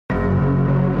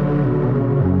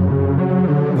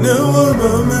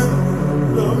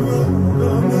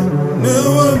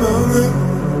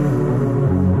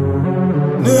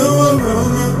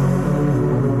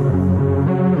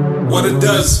What it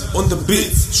does on the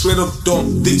beat, straight up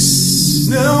dump this.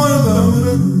 Yeah.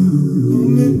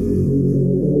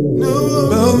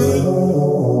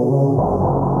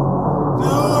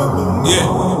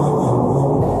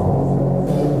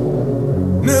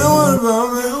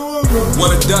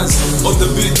 What it does on the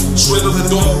beat, straight up the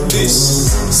dump this.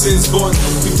 Since born,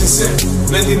 15 cent,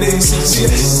 1986,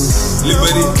 yes.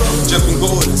 Liberty, jumping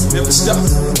borders, never stop.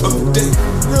 Up to date,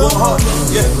 go hard,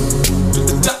 yeah. To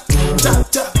the top, top,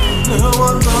 top.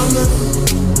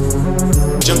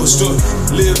 Jungle story,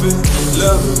 living,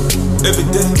 loving, every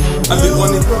day. I be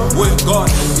wanting, with God,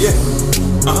 yeah.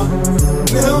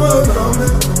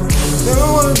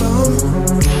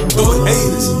 Throw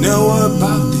haters, never worry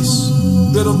about this.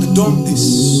 Straight up the dome this.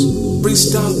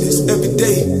 Freestyle this, every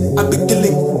day. I be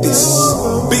killing this.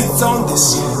 Beats on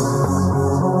this, yeah.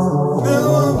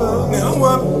 Now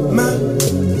what, man?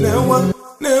 Now what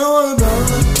about me? Now what about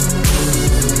me?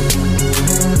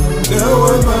 Now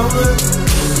what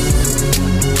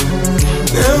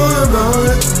about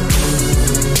it?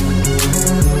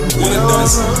 What it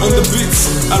does on the beats,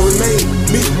 I remain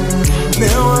me.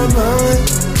 Now what about it?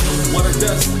 What it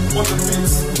does on the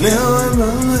beats, now what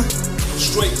about it?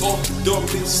 Straight off the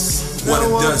beats. What it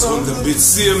does on the beats,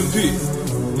 CMP.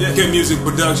 Yeah. K-Music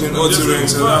Production, Altering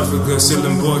South Africa,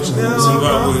 selling Portugal,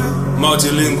 Zimbabwe,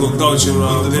 multilingual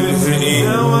cultural, then it hitting.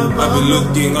 I've been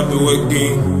looking, I've been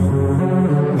working.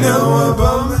 Now what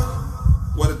about me?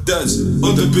 What it does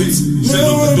on the beats, straight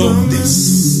off the dome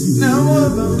this. Now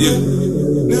what about me? Yeah.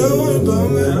 Now what about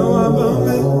me? Now what about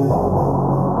me?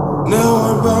 Now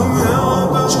what about me?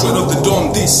 Straight off the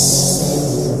dome this.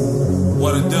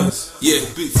 What it does, yeah,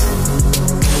 beats.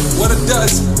 What it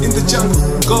does in the jungle,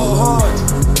 go hard.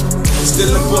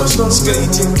 Still in Portugal,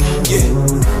 skating, yeah.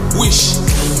 Wish,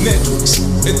 networks,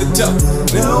 at the top.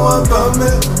 Now what about me?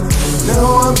 Now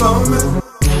what about me?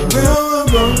 Now what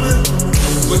about me?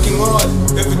 Working hard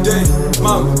every day,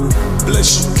 mama,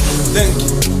 bless you, thank you,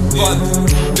 father,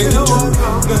 thank you too.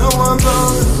 Now what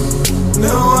about it?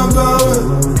 Now what about it?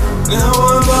 Now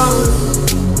what about it?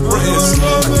 Prayers,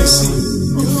 I can see,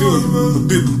 can feel you, the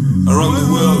people around the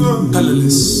world,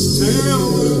 colorless.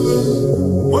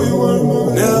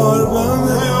 Now what about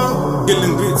me?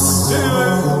 Killing beats,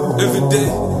 every day,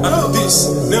 after this.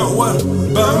 Now what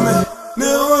about me?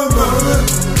 Now what about me?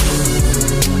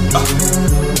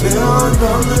 Now what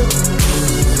about me?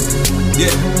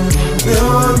 Yeah. Now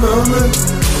what about me?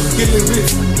 Killing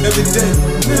beats every day.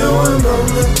 Now what about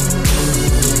me?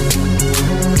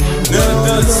 Now it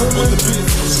does on the beat,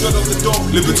 straight off the dome.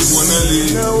 Liberty Bwanali,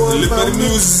 Liberty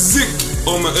music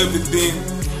on my everything.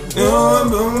 Now what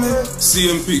about me?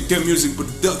 CMP, K-Music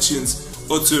Productions,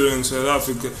 Altering South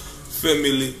Africa,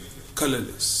 family,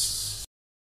 colorless.